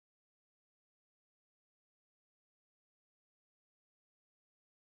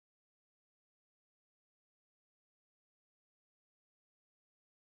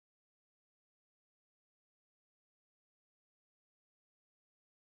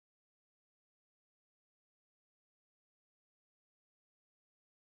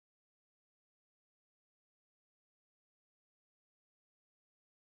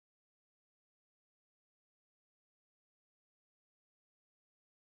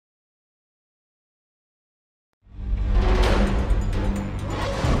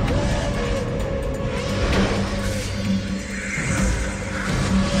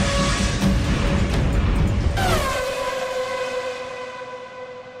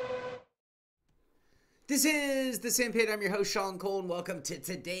This is the Simpit. I'm your host, Shaun, and welcome to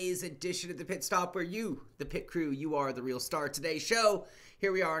today's edition of the Pit Stop, where you, the pit crew, you are the real star. Today's show,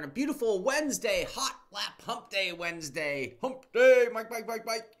 here we are on a beautiful Wednesday, Hotlap Humpday Wednesday. Hump day, Mike.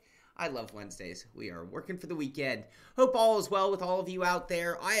 I love Wednesdays. We are working for the weekend. Hope all is well with all of you out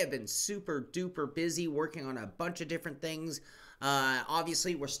there. I have been super duper busy working on a bunch of different things.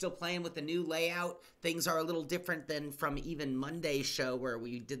 Obviously, we're still playing with the new layout. Things are a little different than from even Monday's show where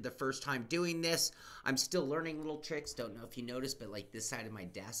we did the first time doing this. I'm still learning little tricks. Don't know if you noticed, but like this side of my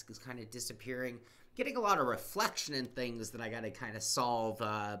desk is kind of disappearing. Getting a lot of reflection in things that I got to kind of solve.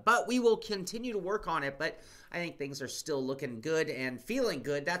 But we will continue to work on it. But I think things are still looking good and feeling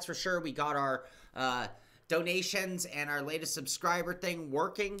good. That's for sure. We got our donations and our latest subscriber thing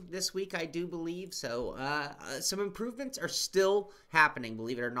working this week, I do believe. So some improvements are still happening,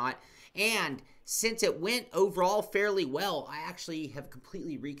 believe it or not. And since it went overall fairly well, I actually have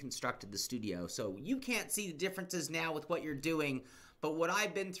completely reconstructed the studio. So you can't see the differences now with what you're doing. But what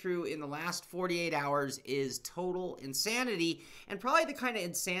I've been through in the last 48 hours is total insanity, and probably the kind of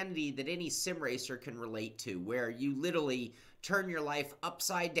insanity that any sim racer can relate to, where you literally turn your life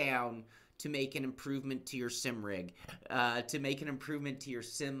upside down to make an improvement to your sim rig, to make an improvement to your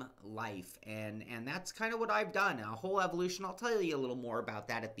sim life. And that's kind of what I've done. A whole evolution. I'll tell you a little more about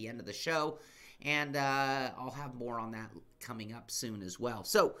that at the end of the show. And I'll have more on that coming up soon as well.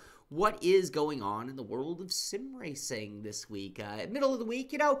 So what is going on in the world of sim racing this week? Middle of the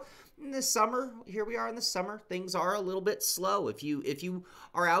week, you know, in the summer, here we are in the summer, things are a little bit slow. If you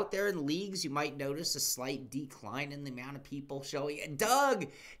are out there in leagues, you might notice a slight decline in the amount of people showing. Doug,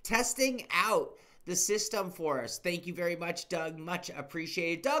 testing out the system for us. Thank you very much, Doug. Much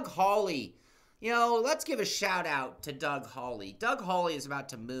appreciated. Doug Hawley. You know, let's give a shout out to Doug Hawley. Doug Hawley is about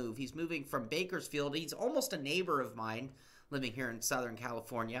to move. He's moving from Bakersfield. He's almost a neighbor of mine, living here in Southern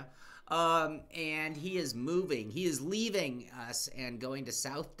California. And he is moving. He is leaving us and going to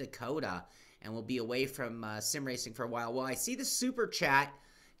South Dakota, and will be away from sim racing for a while. Well, I see the super chat.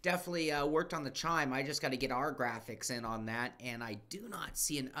 Definitely worked on the chime. I just got to get our graphics in on that, and I do not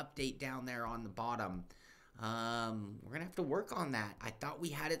see an update down there on the bottom. We're going to have to work on that. I thought we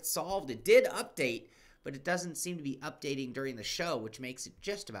had it solved. It did update, but it doesn't seem to be updating during the show, which makes it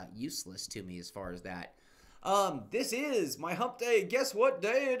just about useless to me as far as that. This is my hump day. Guess what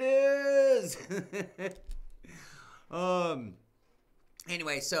day it is?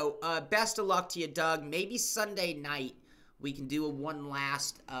 Anyway, so, best of luck to you, Doug. Maybe Sunday night we can do one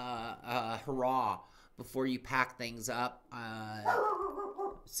last, hurrah before you pack things up.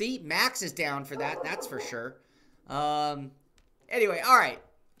 See, Max is down for that. That's for sure. Anyway, all right.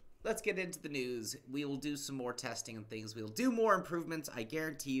 Let's get into the news. We will do some more testing and things. We'll do more improvements. I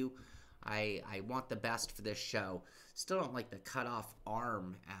guarantee you. I want the best for this show. Still don't like the cut-off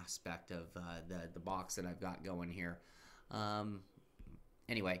arm aspect of the box that I've got going here.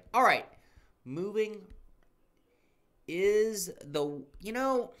 Anyway, all right. Moving is the, you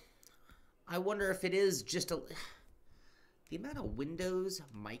know, I wonder if it is just the amount of Windows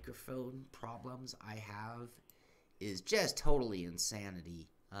microphone problems I have is just totally insanity.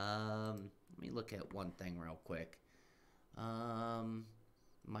 Let me look at one thing real quick.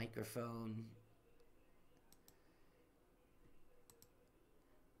 Microphone.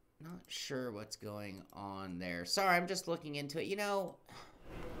 Not sure what's going on there. Sorry, I'm just looking into it. You know,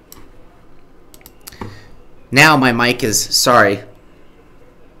 now my mic is, sorry.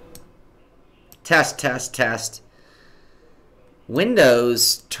 Test.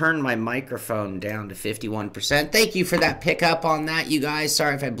 Windows turned my microphone down to 51%. Thank you for that pickup on that, you guys.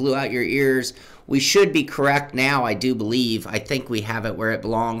 Sorry if I blew out your ears. We should be correct now, I do believe. I think we have it where it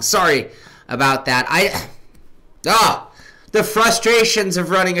belongs. Sorry about that. The frustrations of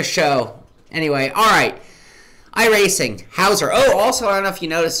running a show. Anyway, all right. iRacing, Hauser. Oh, also, I don't know if you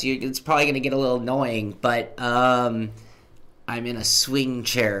noticed, it's probably going to get a little annoying, but I'm in a swing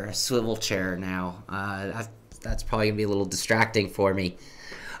chair, a swivel chair now. That's probably going to be a little distracting for me.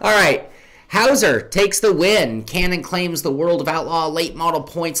 All right. Hauser takes the win. Cannon claims the World of Outlaw late model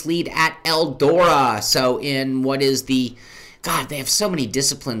points lead at Eldora. So in what is the... God, they have so many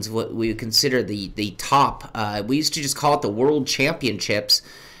disciplines what we would consider the top. We used to just call it the World Championships.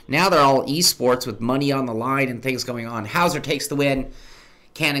 Now they're all esports with money on the line and things going on. Hauser takes the win.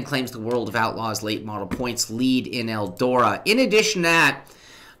 Cannon claims the World of Outlaws late model points lead in Eldora. In addition to that,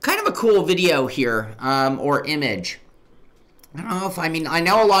 kind of a cool video here, or image. I don't know if, I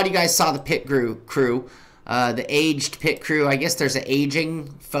know a lot of you guys saw the pit crew, the aged pit crew. I guess there's an aging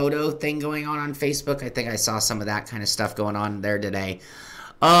photo thing going on Facebook. I think I saw some of that kind of stuff going on there today.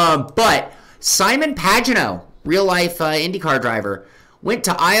 But Simon Pagano, real-life IndyCar driver, Went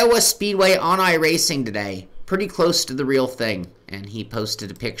to Iowa Speedway on iRacing today. Pretty close to the real thing. And he posted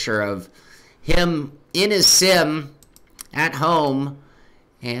a picture of him in his sim at home.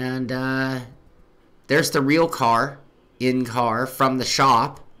 And there's the real car, in-car, from the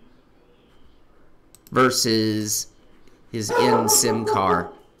shop versus his in-sim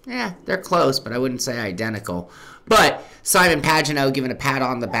car. Yeah, they're close, but I wouldn't say identical. But Simon Pagino giving a pat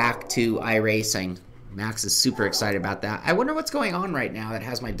on the back to iRacing. Max is super excited about that. I wonder what's going on right now that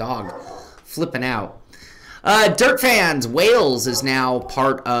has my dog flipping out. Dirt fans, Wales is now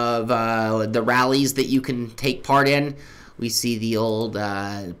part of the rallies that you can take part in. We see the old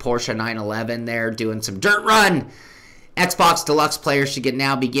Porsche 911 there doing some dirt run. Xbox Deluxe players should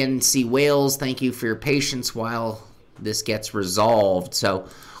now begin to see Wales. Thank you for your patience while this gets resolved. So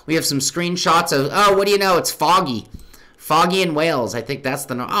we have some screenshots of, oh, what do you know? It's foggy. Foggy in Wales. I think that's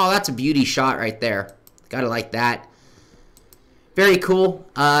the, oh, that's a beauty shot right there. Gotta like that. Very cool.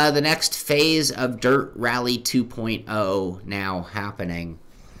 The next phase of Dirt Rally 2.0 now happening.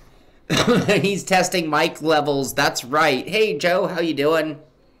 He's testing mic levels. That's right. Hey, Joe, how you doing?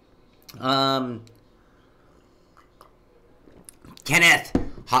 Kenneth,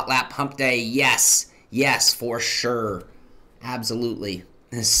 Hotlap Humpday. Yes. Yes, for sure. Absolutely.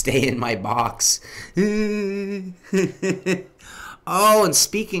 Stay in my box. Oh, and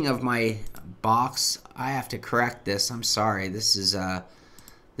speaking of my box, I have to correct this. I'm sorry. This is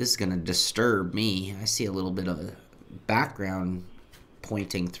going to disturb me. I see a little bit of background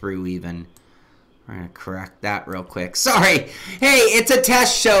pointing through even. We're going to correct that real quick. Sorry. Hey, it's a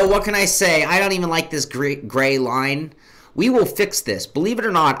test show. What can I say? I don't even like this gray line. We will fix this. Believe it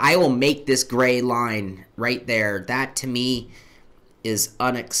or not, I will make this gray line right there. That, to me, is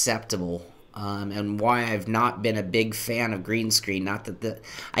unacceptable. And why I've not been a big fan of green screen. Not that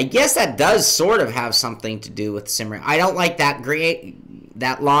I guess that does sort of have something to do with sim. I don't like that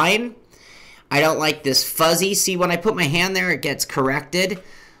that line. I don't like this fuzzy. See, when I put my hand there, it gets corrected.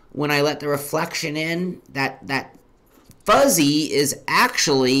 When I let the reflection in, that fuzzy is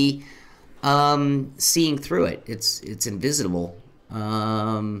actually seeing through it. It's invisible.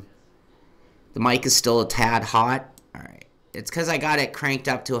 The mic is still a tad hot. All right. It's because I got it cranked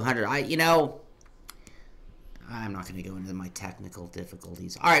up to 100. I'm not going to go into my technical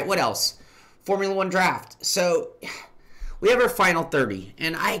difficulties. All right, what else? Formula One draft. So we have our final 30,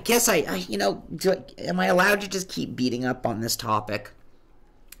 and I guess am I allowed to just keep beating up on this topic?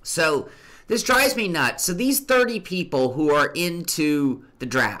 So this drives me nuts. So these 30 people who are into the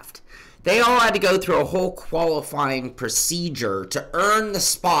draft, they all had to go through a whole qualifying procedure to earn the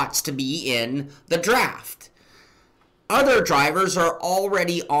spots to be in the draft. Other drivers are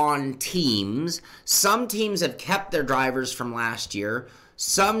already on teams. Some teams have kept their drivers from last year.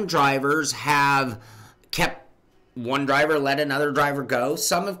 Some drivers have kept one driver, let another driver go.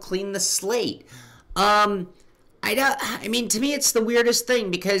 Some have cleaned the slate. To me, it's the weirdest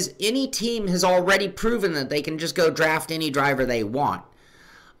thing because any team has already proven that they can just go draft any driver they want.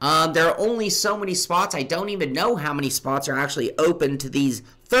 There are only so many spots. I don't even know how many spots are actually open to these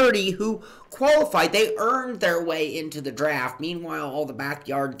 30 who qualified. They earned their way into the draft. Meanwhile, all the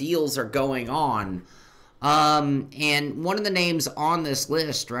backyard deals are going on. And one of the names on this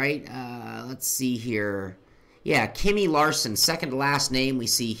list, right? Let's see here. Yeah, Kimi Larson, second to last name we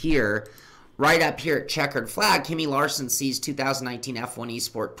see here. Right up here at Checkered Flag, Kimi Larson sees 2019 F1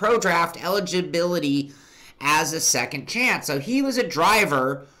 Esport Pro Draft eligibility as a second chance. So he was a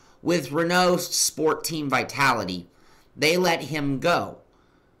driver with Renault Sport Team Vitality. They let him go.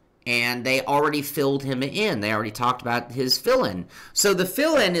 And they already filled him in. They already talked about his fill-in. So the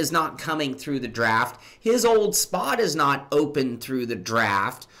fill-in is not coming through the draft. His old spot is not open through the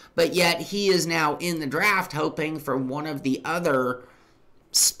draft. But yet he is now in the draft hoping for one of the other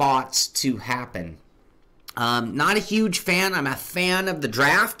spots to happen. Not a huge fan. I'm a fan of the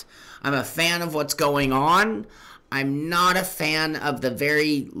draft. I'm a fan of what's going on. I'm not a fan of the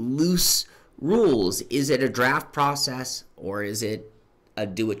very loose rules. Is it a draft process or is it a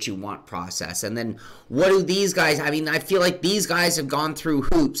do-what-you-want process? And then what do these guys... I feel like these guys have gone through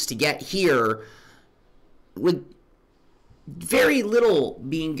hoops to get here with very little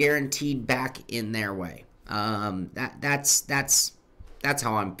being guaranteed back in their way. That's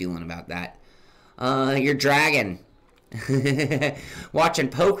how I'm feeling about that. You're dragging. Watching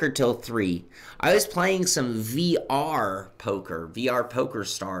poker till 3. I was playing some VR Poker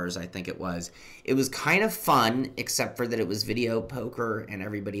Stars, I think it was. It was kind of fun, except for that it was video poker, and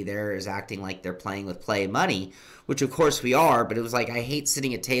everybody there is acting like they're playing with play money, which of course we are, but it was like, I hate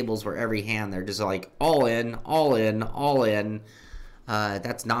sitting at tables where every hand they're just like, all in, all in, all in.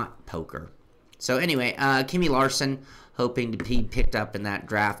 That's not poker. So anyway, Kimi Larson, hoping to be picked up in that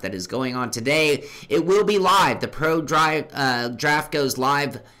draft that is going on today. It will be live. The pro draft goes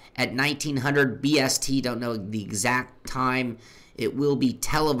live at 1900 BST. Don't know the exact time. It will be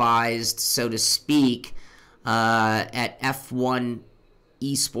televised, so to speak, at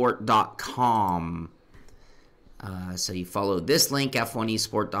f1esport.com. So you follow this link,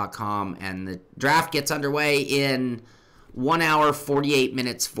 f1esport.com, and the draft gets underway in 1 hour, 48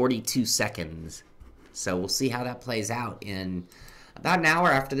 minutes, 42 seconds. So we'll see how that plays out in about an hour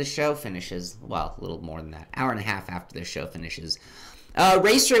after the show finishes. Well, a little more than that. Hour and a half after the show finishes.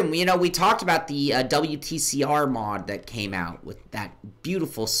 Race Room, you know, we talked about the WTCR mod that came out with that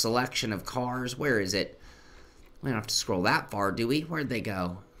beautiful selection of cars. Where is it? We don't have to scroll that far, do we? Where'd they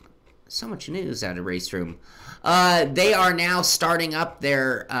go? So much news out of Race Room. They are now starting up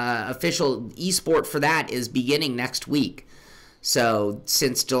their official esport for that is beginning next week. So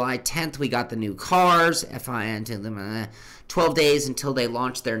since July 10th, we got the new cars. 12 days until they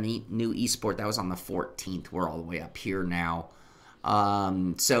launch their new esport. That was on the 14th. We're all the way up here now.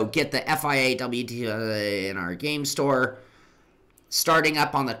 So get the FIA WTCR in our game store. Starting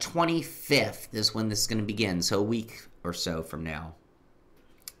up on the 25th is when this is going to begin. So a week or so from now.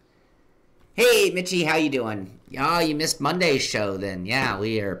 Hey, Mitchie, how you doing? Oh, you missed Monday's show then. Yeah,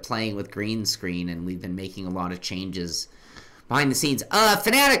 we are playing with green screen, and we've been making a lot of changes behind the scenes.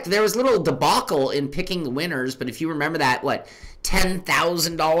 Fanatic, there was a little debacle in picking the winners, but if you remember that, what,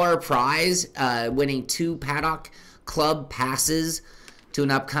 $10,000 prize, winning 2 Paddock Club passes to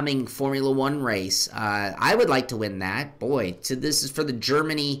an upcoming Formula One race. I would like to win that. Boy, so this is for the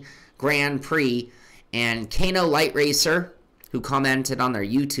Germany Grand Prix, and Kano Light Racer, who commented on their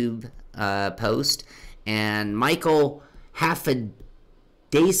YouTube post, and Michael Halfadason.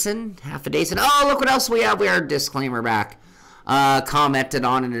 Oh, look what else we have. We have our disclaimer back. Commented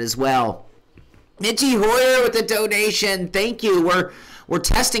on it as well. Mitchie Hoyer with the donation. Thank you. We're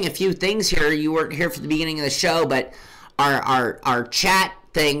testing a few things here. You weren't here for the beginning of the show, but our chat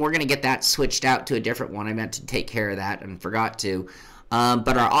thing, we're gonna get that switched out to a different one. I meant to take care of that and forgot to.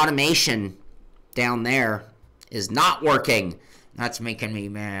 But our automation down there is not working. That's making me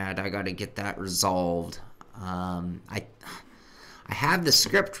mad. I got to get that resolved. I have the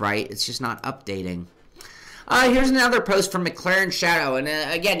script right. It's just not updating. Here's another post from McLaren Shadow. And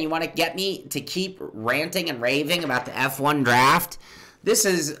again, you want to get me to keep ranting and raving about the F1 draft? This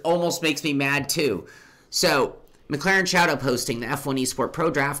is almost makes me mad too. So, McLaren Shadow posting the F1 Esport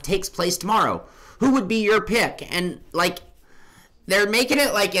Pro Draft takes place tomorrow. Who would be your pick? And like, they're making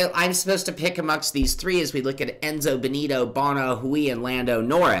it like I'm supposed to pick amongst these 3 as we look at Enzo, Benito, Bono, Hui, and Lando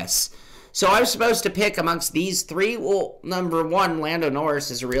Norris. So I'm supposed to pick amongst these 3. Well, number 1, Lando Norris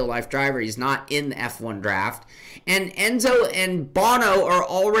is a real-life driver. He's not in the F1 draft. And Enzo and Bono are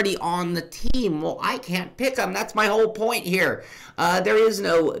already on the team. Well, I can't pick them. That's my whole point here. There is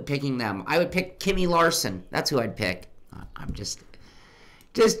no picking them. I would pick Kimi Larson. That's who I'd pick. I'm just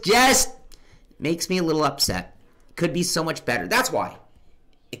makes me a little upset. Could be so much better. That's why.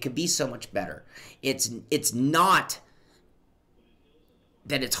 It could be so much better. It's not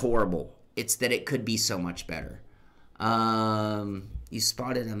that it's horrible. It's that it could be so much better. You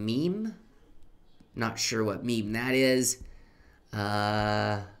spotted a meme? Not sure what meme that is.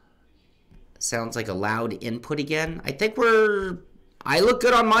 Sounds like a loud input again. I think I look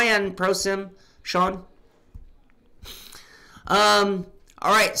good on my end, ProSim, Shaun. All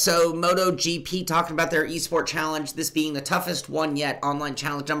right, so MotoGP talking about their eSport challenge, this being the toughest one yet. Online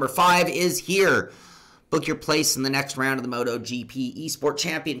challenge number 5 is here. Book your place in the next round of the MotoGP eSport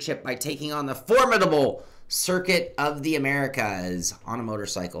Championship by taking on the formidable Circuit of the Americas on a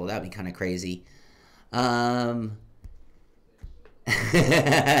motorcycle. That'd be kind of crazy. Oh,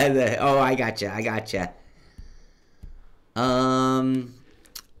 I gotcha.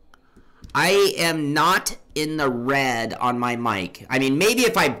 I am not in the red on my mic. I mean, maybe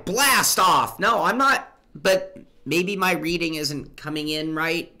if I blast off. No, I'm not. But maybe my reading isn't coming in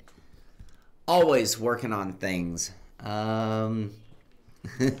right. Always working on things. All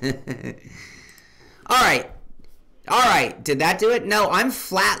right. Did that do it? No, I'm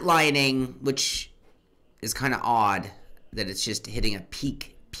flatlining, which is kind of odd that it's just hitting a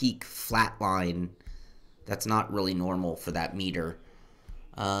peak flat line. That's not really normal for that meter.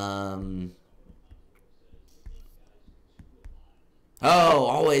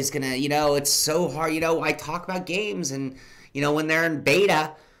 Always gonna, it's so hard. I talk about games and, when they're in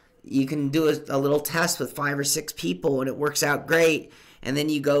beta, you can do a little test with 5 or 6 people and it works out great. And then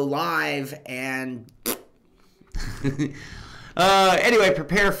you go live and... Anyway,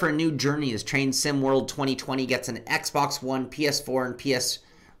 prepare for a new journey as Train Sim World 2020 gets an Xbox One, PS4, and PS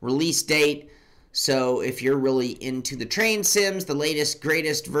release date. So if you're really into the train sims, the latest,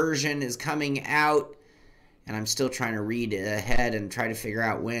 greatest version is coming out. And I'm still trying to read ahead and try to figure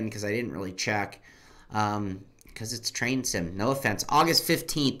out when, because I didn't really check. Because it's train sim. No offense. August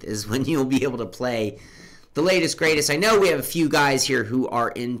 15th is when you'll be able to play the latest, greatest. I know we have a few guys here who are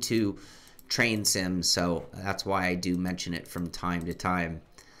into train sims, so that's why I do mention it from time to time.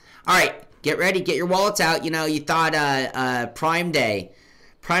 All right, get ready. Get your wallets out. You know, you thought Prime Day.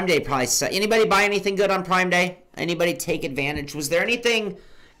 Prime Day probably... Anybody buy anything good on Prime Day? Anybody take advantage? Was there anything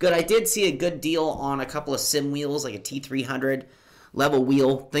good? I did see a good deal on a couple of sim wheels, like a T300 level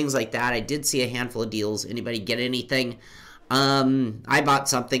wheel, things like that. I did see a handful of deals. Anybody get anything? I bought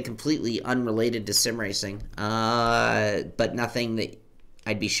something completely unrelated to sim racing, but nothing that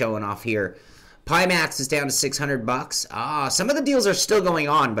I'd be showing off here. Pimax is down to $600. Some of the deals are still going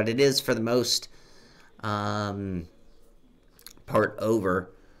on, but it is for the most part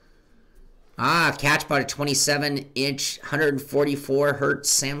over. Catch bought a 27-inch, 144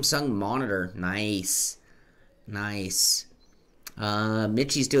 hertz Samsung monitor. Nice. Nice.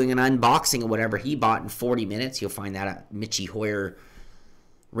 Mitchie's doing an unboxing of whatever he bought in 40 minutes. You'll find that at Mitchie Hoyer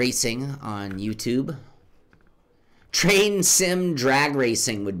Racing on YouTube. Train sim drag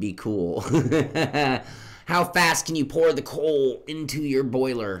racing would be cool. How fast can you pour the coal into your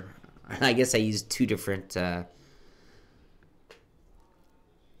boiler? I guess I used two different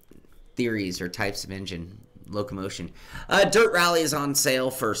theories or types of engine locomotion. Dirt Rally is on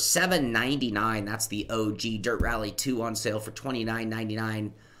sale for $7.99. That's the OG. Dirt Rally 2 on sale for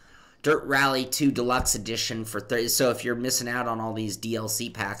 $29.99. Dirt Rally 2 Deluxe Edition for $30. So if you're missing out on all these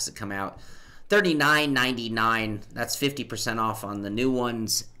DLC packs that come out, $39.99. That's 50% off on the new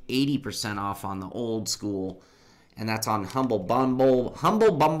ones, 80% off on the old school, and that's on Humble Bundle.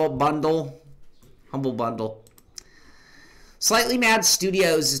 Slightly Mad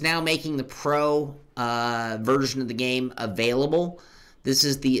Studios is now making the Pro version of the game available. This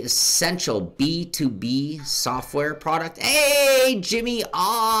is the essential B2B software product. Hey, Jimmy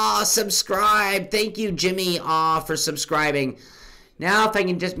subscribe. Thank you, Jimmy for subscribing. Now, if I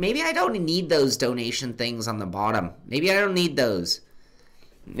can just, maybe I don't need those donation things on the bottom. Maybe I don't need those.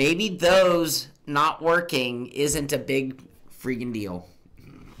 Maybe those not working isn't a big freaking deal.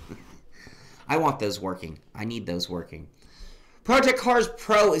 I want those working. I need those working. Project Cars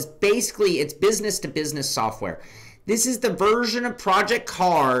Pro is basically, it's business-to-business software. This is the version of Project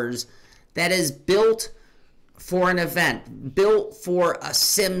Cars that is built for an event, built for a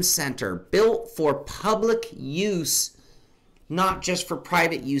sim center, built for public use, not just for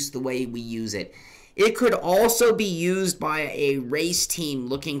private use the way we use it. It could also be used by a race team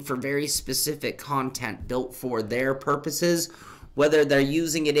looking for very specific content built for their purposes, whether they're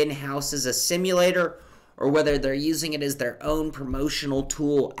using it in-house as a simulator or whether they're using it as their own promotional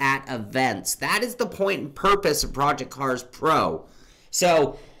tool at events. That is the point and purpose of Project Cars Pro.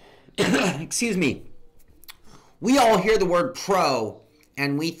 So, excuse me, we all hear the word pro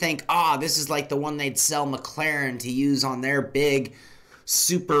and we think, this is like the one they'd sell McLaren to use on their big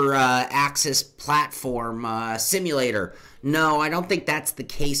super axis platform simulator. No, I don't think that's the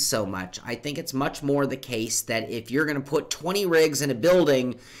case so much. I think it's much more the case that if you're going to put 20 rigs in a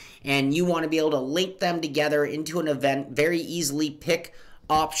building and you want to be able to link them together into an event, very easily pick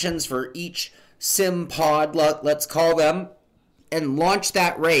options for each sim pod, let's call them, and launch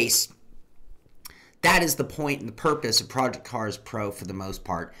that race. That is the point and the purpose of Project Cars Pro for the most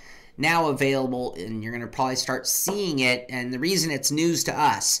part. Now available, and you're going to probably start seeing it, and the reason it's news to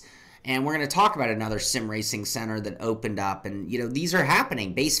us, and we're going to talk about another sim racing center that opened up, and these are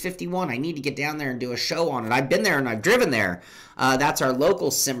happening. Base 51, I need to get down there and do a show on it. I've been there and I've driven there. That's our local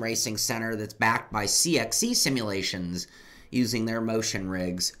sim racing center that's backed by CXC Simulations using their motion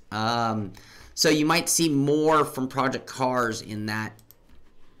rigs. So you might see more from Project Cars in that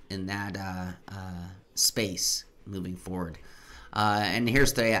space moving forward. And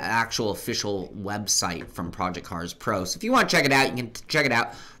here's the actual official website from Project Cars Pro. So if you want to check it out, you can check it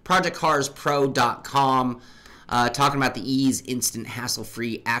out. ProjectCarsPro.com. Talking about the ease, instant,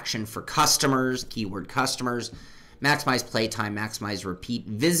 hassle-free action for customers, keyword customers. Maximize playtime, maximize repeat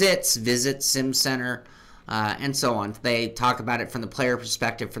visits, visit Sim Center, and so on. They talk about it from the player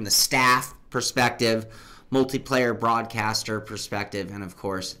perspective, from the staff perspective, multiplayer broadcaster perspective, and of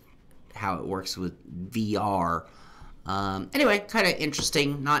course, how it works with VR. Anyway, kind of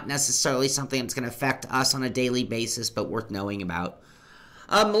interesting. Not necessarily something that's going to affect us on a daily basis, but worth knowing about.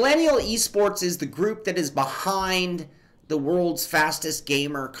 Millennial Esports is the group that is behind the world's fastest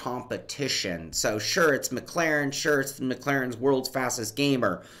gamer competition. So sure, it's McLaren. Sure, it's McLaren's world's fastest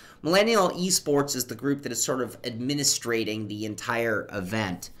gamer. Millennial Esports is the group that is sort of administrating the entire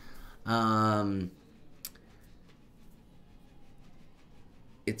event.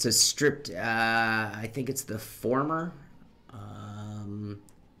 It's a stripped, I think it's the former.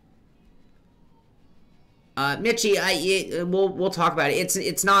 Mitchie, we'll talk about it.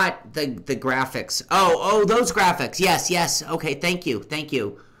 It's not the graphics. Oh, those graphics. Yes. Okay, thank you.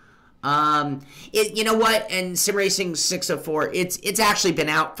 You know what? And Sim Racing 604, it's actually been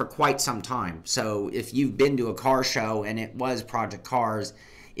out for quite some time. So if you've been to a car show and it was Project Cars,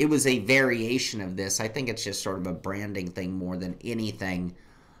 it was a variation of this. I think it's just sort of a branding thing more than anything.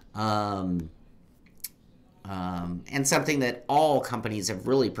 And something that all companies have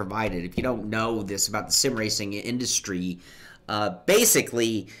really provided. If you don't know this about the sim racing industry,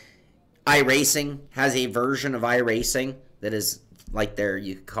 basically iRacing has a version of iRacing that is like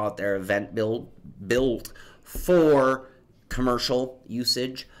you could call it their event built for commercial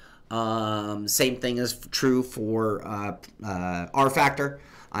usage. Same thing is true for rFactor.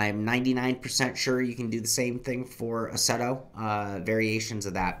 I'm 99% sure you can do the same thing for Assetto, variations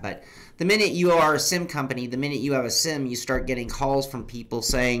of that. But the minute you are a sim company, the minute you have a sim, you start getting calls from people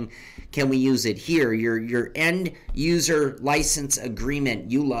saying, can we use it here? Your end user license agreement,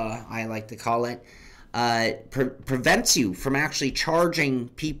 EULA, I like to call it, prevents you from actually charging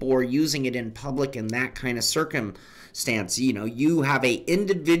people or using it in public in that kind of circumstance. You know, you have a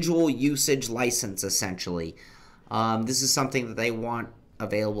individual usage license, essentially. This is something that they want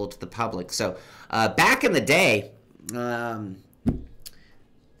available to the public. So back in the day, I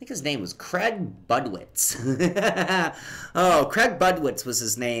think his name was Craig Budwitz. Oh, Craig Budwitz was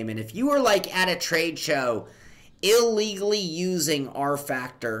his name. And if you were like at a trade show illegally using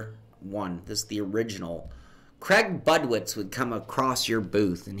rFactor 1, this is the original, Craig Budwitz would come across your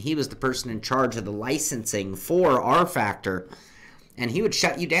booth, and he was the person in charge of the licensing for rFactor, and he would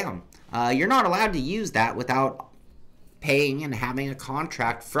shut you down. You're not allowed to use that without paying and having a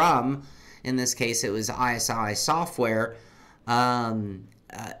contract from, in this case it was ISI Software,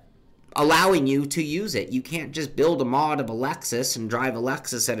 allowing you to use it. You can't just build a mod of a Lexus and drive a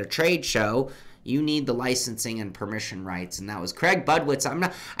Lexus at a trade show. You need the licensing and permission rights, and that was Craig Budwitz.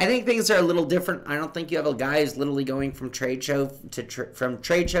 I think things are a little different. I don't think you have a guy who's literally going from trade show to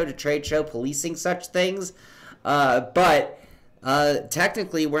trade show policing such things, but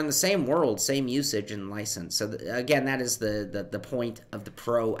technically we're in the same world, same usage and license. So again, that is the point of the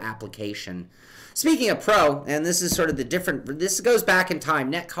Pro application. Speaking of Pro, and this is sort of the different, this goes back in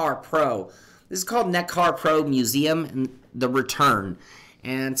time, Netcar Pro. This is called Netcar Pro Museum and the Return.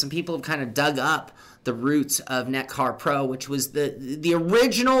 And some people have kind of dug up the roots of Netcar Pro, which was the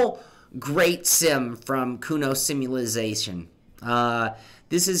original great sim from Kuno Simulation.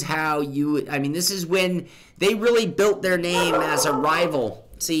 This is how this is when they really built their name as a rival.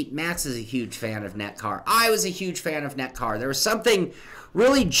 See, Max is a huge fan of Netcar. I was a huge fan of Netcar. There was something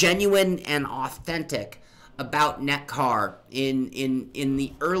really genuine and authentic about Netcar in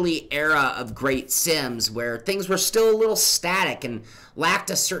the early era of great sims, where things were still a little static and lacked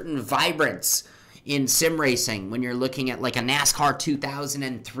a certain vibrance in sim racing. When you're looking at like a NASCAR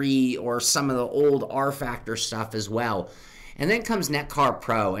 2003 or some of the old rFactor stuff as well. And then comes Netcar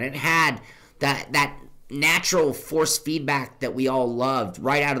Pro, and it had that natural force feedback that we all loved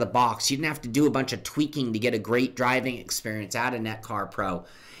right out of the box. You didn't have to do a bunch of tweaking to get a great driving experience out of Netcar Pro.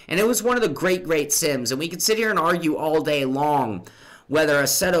 And it was one of the great sims. And we could sit here and argue all day long whether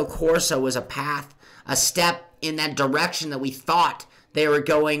Assetto Corsa was a step in that direction that we thought they were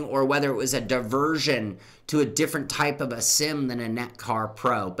going, or whether it was a diversion to a different type of a sim than a Netcar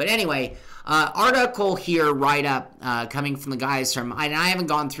Pro. But anyway, article here, write-up, coming from the guys from, and I haven't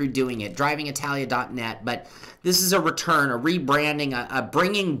gone through doing it, drivingitalia.net, but this is a return, a rebranding, a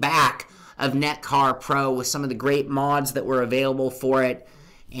bringing back of Netcar Pro with some of the great mods that were available for it,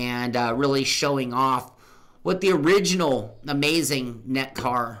 and really showing off what the original amazing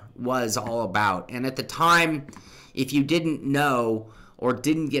Netcar was all about. And at the time, if you didn't know or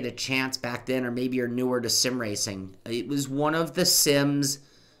didn't get a chance back then, or maybe you're newer to sim racing, it was one of the sims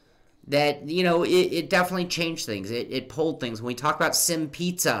that, you know, it definitely changed things. It pulled things. When we talk about Sim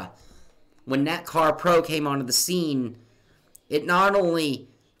Pizza, when Netcar Pro came onto the scene, it not only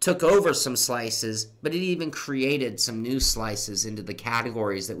took over some slices, but it even created some new slices into the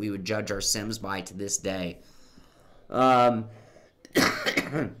categories that we would judge our sims by to this day.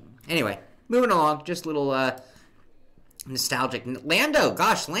 Anyway, moving along, just a little nostalgic. Lando,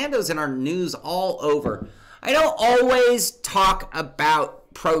 gosh, Lando's in our news all over. I don't always talk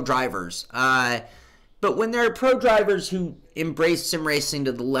about pro drivers, but when there are pro drivers who embrace sim racing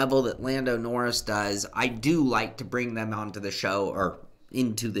to the level that Lando Norris does, I do like to bring them onto the show, or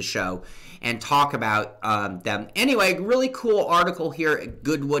into the show and talk about them. Anyway, really cool article here at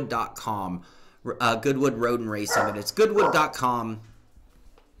goodwood.com. Goodwood Road and Racing, but it's goodwood.com.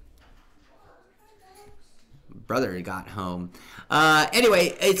 Brother got home.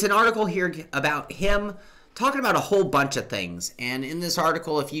 Anyway, it's an article here about him talking about a whole bunch of things. And in this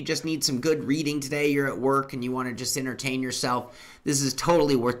article, if you just need some good reading today, you're at work and you want to just entertain yourself, this is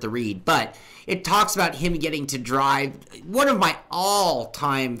totally worth the read. But it talks about him getting to drive one of my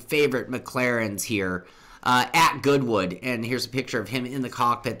all-time favorite McLarens here at Goodwood. And here's a picture of him in the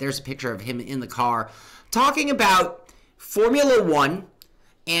cockpit. There's a picture of him in the car talking about Formula One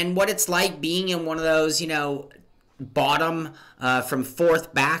and what it's like being in one of those, bottom from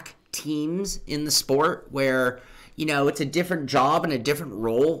fourth back teams in the sport where, it's a different job and a different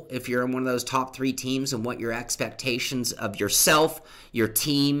role if you're in one of those top 3 teams, and what your expectations of yourself, your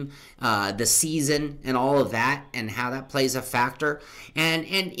team, the season, and all of that, and how that plays a factor. And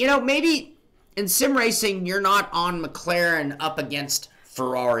maybe in sim racing, you're not on McLaren up against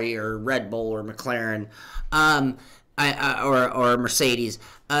Ferrari or Red Bull or McLaren or Mercedes,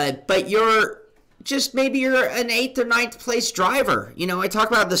 but maybe you're an 8th or 9th place driver. I talk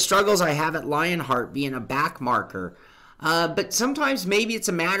about the struggles I have at Lionheart being a back marker. But sometimes maybe it's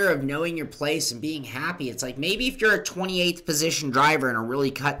a matter of knowing your place and being happy. It's like maybe if you're a 28th position driver in a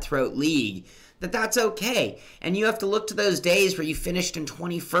really cutthroat league, that's okay. And you have to look to those days where you finished in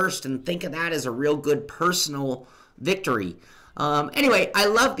 21st and think of that as a real good personal victory. Anyway, I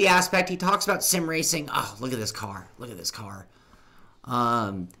love the aspect. He talks about sim racing. Oh, look at this car. Look at this car.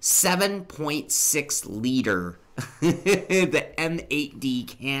 7.6 liter. The M8D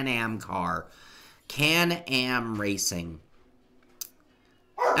Can-Am car. Can-Am Racing.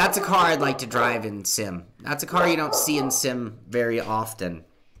 That's a car I'd like to drive in sim. That's a car you don't see in sim very often.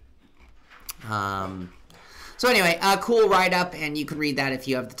 So anyway, a cool write-up, and you can read that if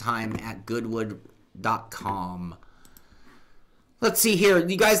you have the time at goodwood.com. Let's see here.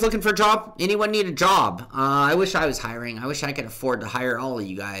 You guys looking for a job? Anyone need a job? I wish I was hiring. I wish I could afford to hire all of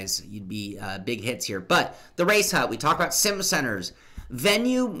you guys. You'd be big hits here. But the Race Hut, we talk about sim centers.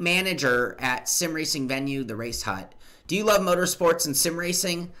 Venue manager at Sim Racing Venue, the Race Hut. Do you love motorsports and sim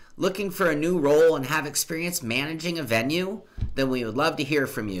racing? Looking for a new role and have experience managing a venue? Then we would love to hear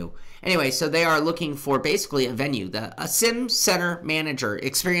from you. Anyway, so they are looking for basically a venue, a sim center manager.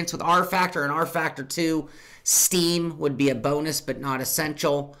 Experience with R Factor and R Factor 2. Steam would be a bonus but not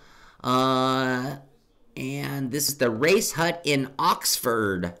essential. And this is the Race Hut in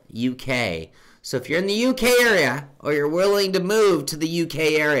Oxford, UK. So if you're in the UK area or you're willing to move to the UK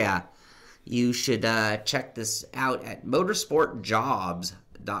area, you should check this out at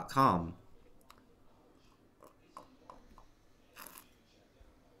motorsportjobs.com.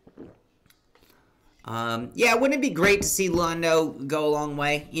 Yeah, wouldn't it be great to see Lando go a long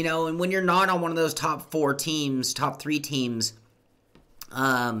way? And when you're not on one of those top 4 teams, top 3 teams,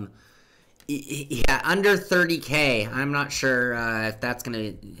 yeah, under 30K, I'm not sure if that's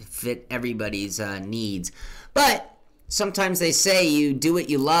going to fit everybody's needs. But sometimes they say you do what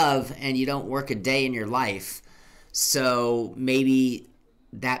you love and you don't work a day in your life. So maybe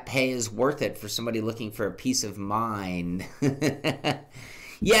that pay is worth it for somebody looking for a peace of mind.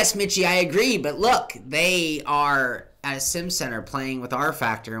 Yes, Mitchie, I agree. But look, they are at a sim center playing with R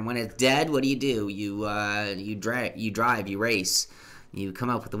Factor, and when it's dead, what do? You drive, you race, you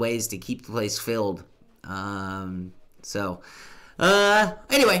come up with the ways to keep the place filled. Anyway,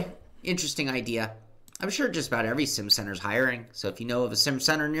 interesting idea. I'm sure just about every sim center is hiring. So if you know of a sim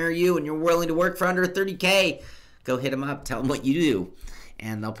center near you and you're willing to work for under 30K, go hit them up, tell them what you do,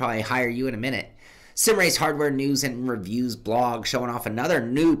 and they'll probably hire you in a minute. SimRace Hardware News and Reviews blog showing off another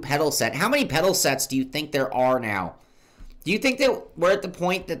new pedal set. How many pedal sets do you think there are now? Do you think that we're at the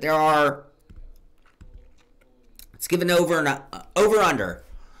point that there are, let's give an over under.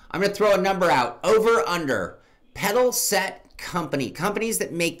 I'm going to throw a number out. Over under. Pedal set companies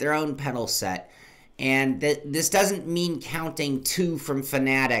that make their own pedal set. And this doesn't mean counting 2 from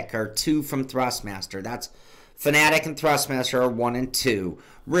Fanatic or 2 from Thrustmaster. That's Fanatic and Thrustmaster are 1 and 2.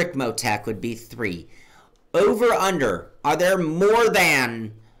 Ricmotech would be 3. Over under, are there more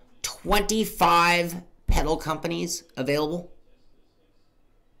than 25 pedal companies available?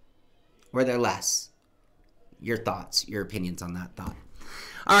 Or are there less? Your thoughts, your opinions on that thought.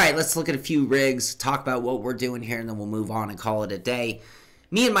 All right, let's look at a few rigs, talk about what we're doing here, and then we'll move on and call it a day.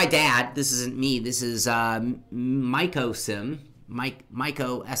 Me and my dad, this isn't me, this is Myco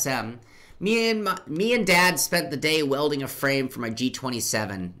SM. Me and Dad spent the day welding a frame for my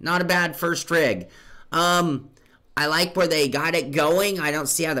G27. Not a bad first rig. I like where they got it going. I don't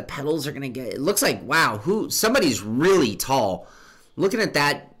see how the pedals are going to get... It looks like, wow, somebody's really tall. looking at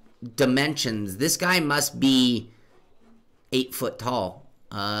that dimensions, this guy must be 8 foot tall.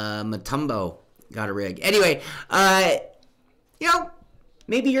 Matumbo got a rig. Anyway, you know,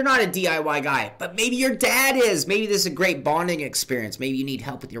 maybe you're not a DIY guy, but maybe your dad is. Maybe this is a great bonding experience. Maybe you need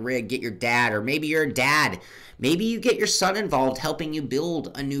help with your rig, get your dad, or maybe you're a dad. Maybe you get your son involved helping you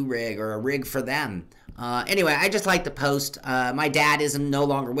build a new rig or a rig for them. Anyway, I just like to post. My dad is no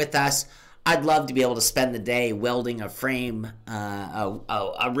longer with us. I'd love to be able to spend the day welding a frame,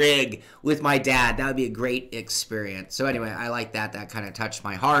 a rig with my dad. That would be a great experience. So anyway, I like that. That kind of touched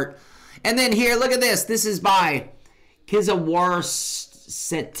my heart. And then here, look at this. This is by Xperience.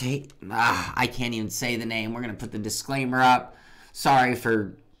 I can't even say the name. We're going to put the disclaimer up. Sorry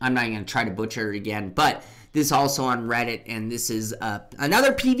for, I'm not going to try to butcher it again. But this is also on Reddit, and this is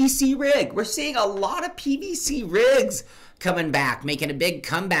another PVC rig. We're seeing a lot of PVC rigs coming back, making a big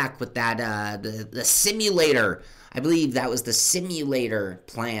comeback with that, the simulator. I believe that was the simulator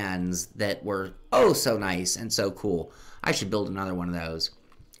plans that were oh so nice and so cool. I should build another one of those.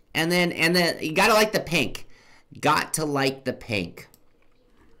 And then you gotta like the pink. Got to like the pink.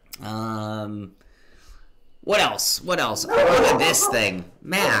 What else? What else? Oh, look at this thing.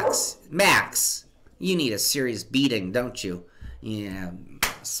 Max, you need a serious beating, don't you? Yeah,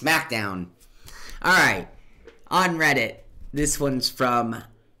 smackdown. All right, on Reddit, this one's from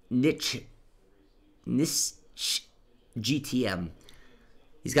Niche GTM.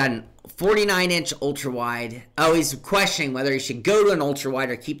 He's got a 49-inch ultra-wide. Oh, he's questioning whether he should go to an ultra-wide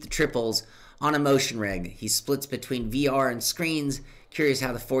or keep the triples on a motion rig. He splits between VR and screens. Curious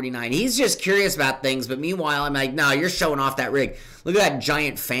how the 49... He's just curious about things, but meanwhile, I'm like, no, you're showing off that rig. Look at that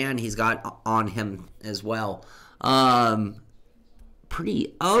giant fan he's got on him as well.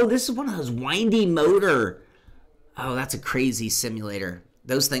 Pretty... Oh, this is one of those windy motor... Oh, that's a crazy simulator.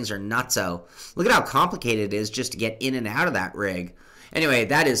 Those things are nutso. Look at how complicated it is just to get in and out of that rig. Anyway,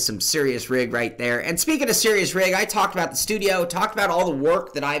 that is some serious rig right there. And speaking of serious rig, I talked about the studio, talked about all the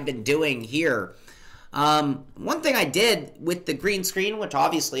work that I've been doing here. One thing I did with the green screen, which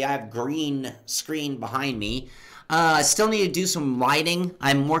obviously I have green screen behind me, I still need to do some lighting.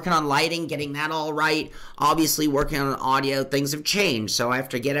 I'm working on lighting, getting that all right. Obviously working on audio, things have changed, so I have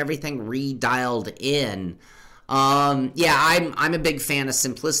to get everything redialed in. Yeah, I'm a big fan of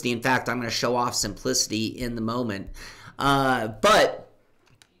simplicity. In fact, I'm going to show off simplicity in the moment. But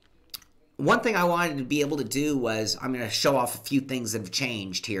one thing I wanted to be able to do was I'm going to show off a few things that have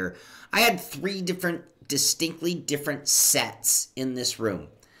changed here. I had 3 different, distinctly different sets in this room.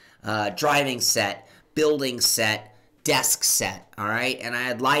 Driving set, building set, desk set, all right? And I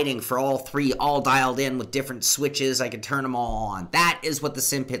had lighting for all 3, all dialed in with different switches. I could turn them all on. That is what the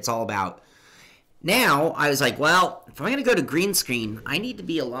Simpit's all about. Now, I was like, well, if I'm going to go to green screen, I need to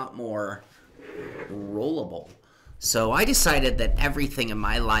be a lot more rollable. So I decided that everything in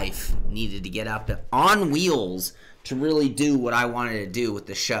my life needed to get up on wheels to really do what I wanted to do with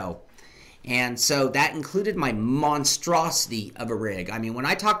the show. And so that included my monstrosity of a rig. I mean, when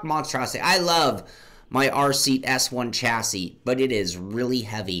I talk monstrosity, I love my Rseat S1 chassis, but it is really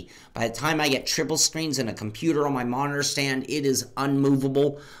heavy. By the time I get triple screens and a computer on my monitor stand, it is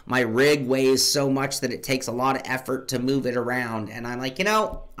unmovable. My rig weighs so much that it takes a lot of effort to move it around. And I'm like, you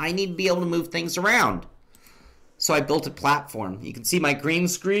know, I need to be able to move things around. So I built a platform. You can see my green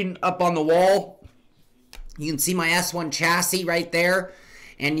screen up on the wall. You can see my S1 chassis right there.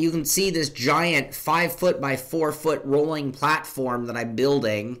 And you can see this giant 5 foot by 4 foot rolling platform that I'm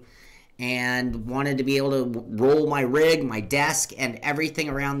building. And wanted to be able to roll my rig, my desk, and everything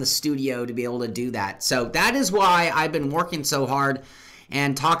around the studio to be able to do that. So that is why I've been working so hard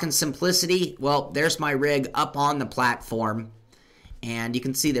and talking simplicity. Well, there's my rig up on the platform. And you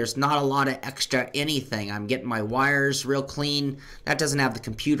can see there's not a lot of extra anything. I'm getting my wires real clean. That doesn't have the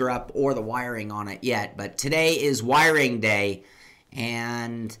computer up or the wiring on it yet. But today is wiring day.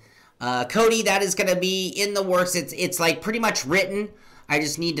 And Cody, that is going to be in the works. It's like pretty much written. I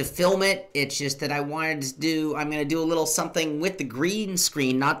just need to film it. It's just that I wanted to do, I'm going to do a little something with the green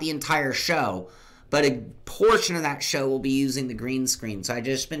screen, not the entire show, but a portion of that show will be using the green screen. So I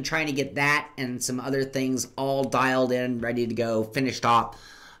just been trying to get that and some other things all dialed in, ready to go, finished off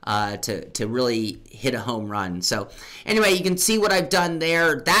to really hit a home run. So anyway, you can see what I've done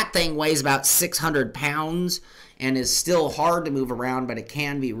there. That thing weighs about 600 pounds. And is still hard to move around, but it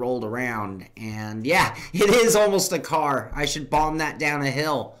can be rolled around. And yeah, it is almost a car. I should bomb that down a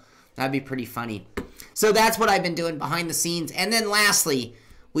hill. That'd be pretty funny. So that's what I've been doing behind the scenes. And then lastly,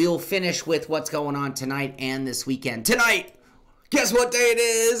 we will finish with what's going on tonight and this weekend. Tonight, guess what day it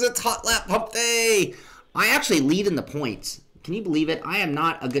is? It's Hotlap Humpday. I actually lead in the points. Can you believe it? I am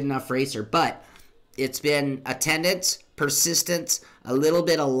not a good enough racer, but it's been attendance, persistence, a little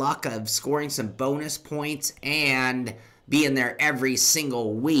bit of luck of scoring some bonus points, and being there every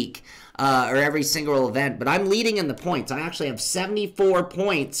single week or every single event. But I'm leading in the points. I actually have 74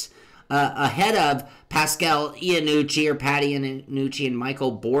 points ahead of Pascal Iannucci or Patty Iannucci and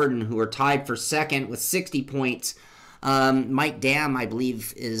Michael Borden, who are tied for second with 60 points. Mike Dam, I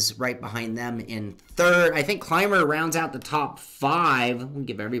believe, is right behind them in third. I think Clymer rounds out the top 5. We'll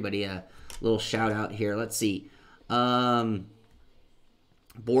give everybody a little shout out here. Let's see. Borden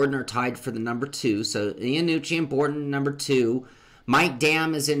are tied for the number 2. So Iannucci and Borden, number 2. Mike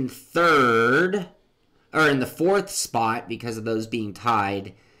Dam is in third, or in the 4th spot because of those being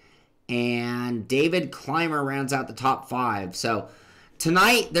tied. And David Clymer rounds out the top 5. So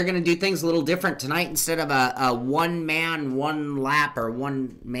tonight, they're going to do things a little different. Tonight, instead of a one-man, one-lap, or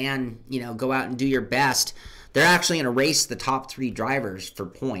one-man, go out and do your best, they're actually going to race the top 3 drivers for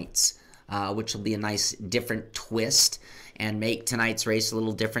points, which will be a nice, different twist and make tonight's race a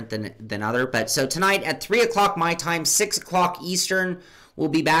little different than other. But so tonight at 3 o'clock my time, 6 o'clock Eastern, we'll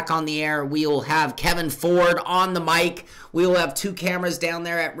be back on the air. We will have Kevin Ford on the mic. We will have 2 cameras down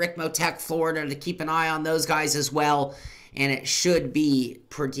there at Ricmotech, Florida, to keep an eye on those guys as well. And it should be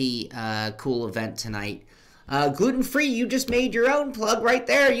pretty cool event tonight. Gluten-free, you just made your own plug right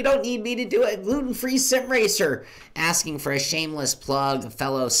there. You don't need me to do it. Gluten-free sim racer, asking for a shameless plug, a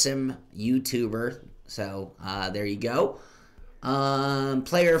fellow sim YouTuber. So there you go.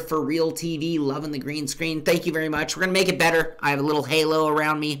 Player for Real TV, loving the green screen. Thank you very much. We're going to make it better. I have a little halo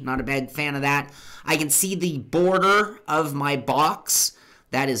around me. Not a big fan of that. I can see the border of my box.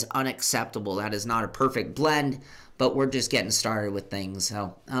 That is unacceptable. That is not a perfect blend. But we're just getting started with things.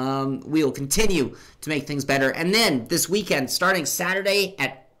 So we will continue to make things better. And then this weekend, starting Saturday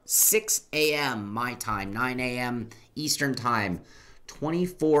at 6 a.m. my time, 9 a.m. Eastern time,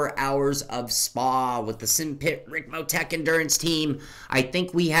 24 hours of spa with the Simpit Ricmotech Endurance team. I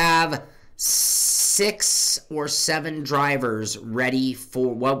think we have 6 or 7 drivers ready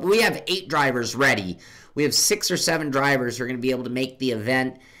for, well, we have 8 drivers ready. We have 6 or 7 drivers who are going to be able to make the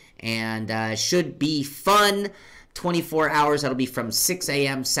event, and should be fun. 24 hours. That'll be from 6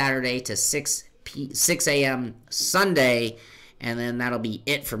 a.m. Saturday to 6 a.m. Sunday, and then that'll be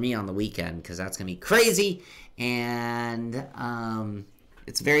it for me on the weekend, because that's going to be crazy. And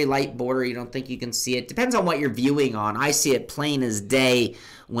it's very light border. You don't think you can see it. Depends on what you're viewing on. I see it plain as day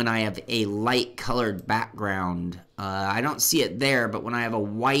when I have a light colored background. I don't see it there, but when I have a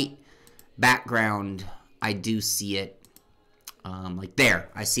white background, I do see it. Like there.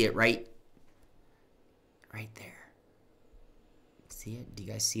 I see it right there. See it? Do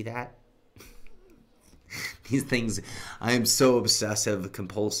you guys see that? These things, I am so obsessive,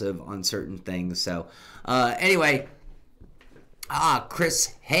 compulsive on certain things. So, anyway,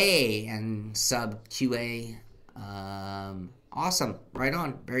 Chris Hay and sub QA. Awesome. Right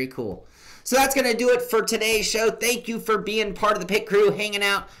on. Very cool. So that's going to do it for today's show. Thank you for being part of the pit crew, hanging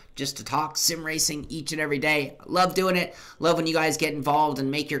out just to talk sim racing each and every day. Love doing it. Love when you guys get involved and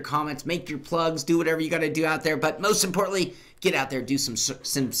make your comments, make your plugs, do whatever you got to do out there. But most importantly, get out there, do some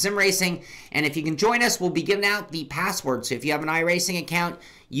sim racing. And if you can join us, we'll be giving out the password. So if you have an iRacing account,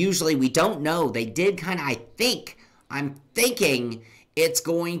 usually we don't know. They did kind of, I'm thinking it's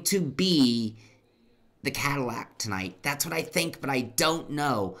going to be the Cadillac tonight. That's what I think, but I don't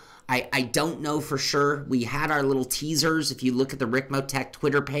know. I don't know for sure. We had our little teasers if you look at the Ricmotech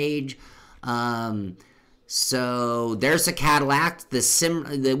Twitter page. So there's a Cadillac.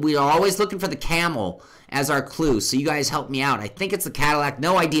 We are always looking for the Camel as our clue. So you guys help me out. I think it's the Cadillac.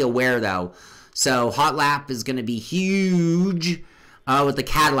 No idea where though. So Hotlap is going to be huge with the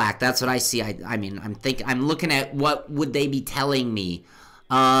Cadillac. That's what I see. I'm looking at what would they be telling me.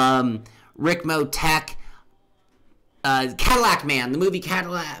 Ricmotech. Cadillac Man, the movie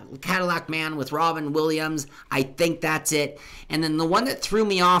Cadillac Man with Robin Williams. I think that's it. And then the one that threw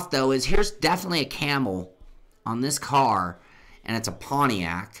me off, though, is here's definitely a Camel on this car, and it's a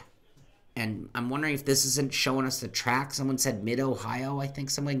Pontiac. And I'm wondering if this isn't showing us the track. Someone said Mid-Ohio, I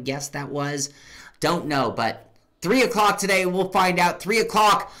think someone guessed that was. Don't know, but 3 o'clock today, we'll find out. 3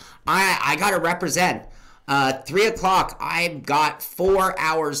 o'clock, I got to represent. 3 o'clock, I've got 4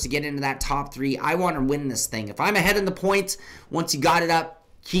 hours to get into that top 3. I want to win this thing. If I'm ahead in the points, once you got it up,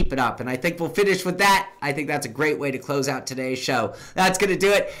 keep it up. And I think we'll finish with that. I think that's a great way to close out today's show. That's going to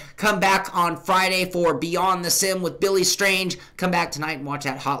do it. Come back on Friday for Beyond the Sim with Billy Strange. Come back tonight and watch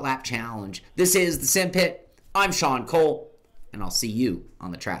that Hot Lap Challenge. This is the Sim Pit. I'm Shaun Cole, and I'll see you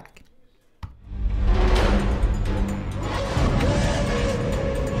on the track.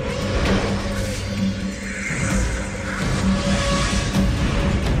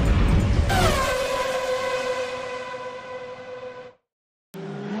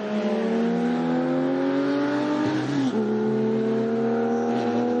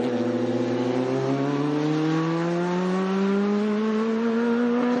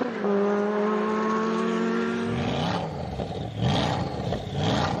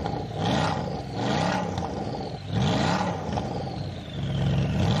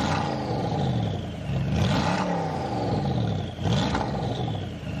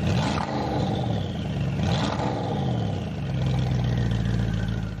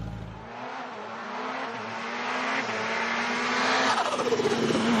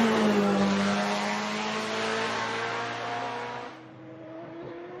 Bye.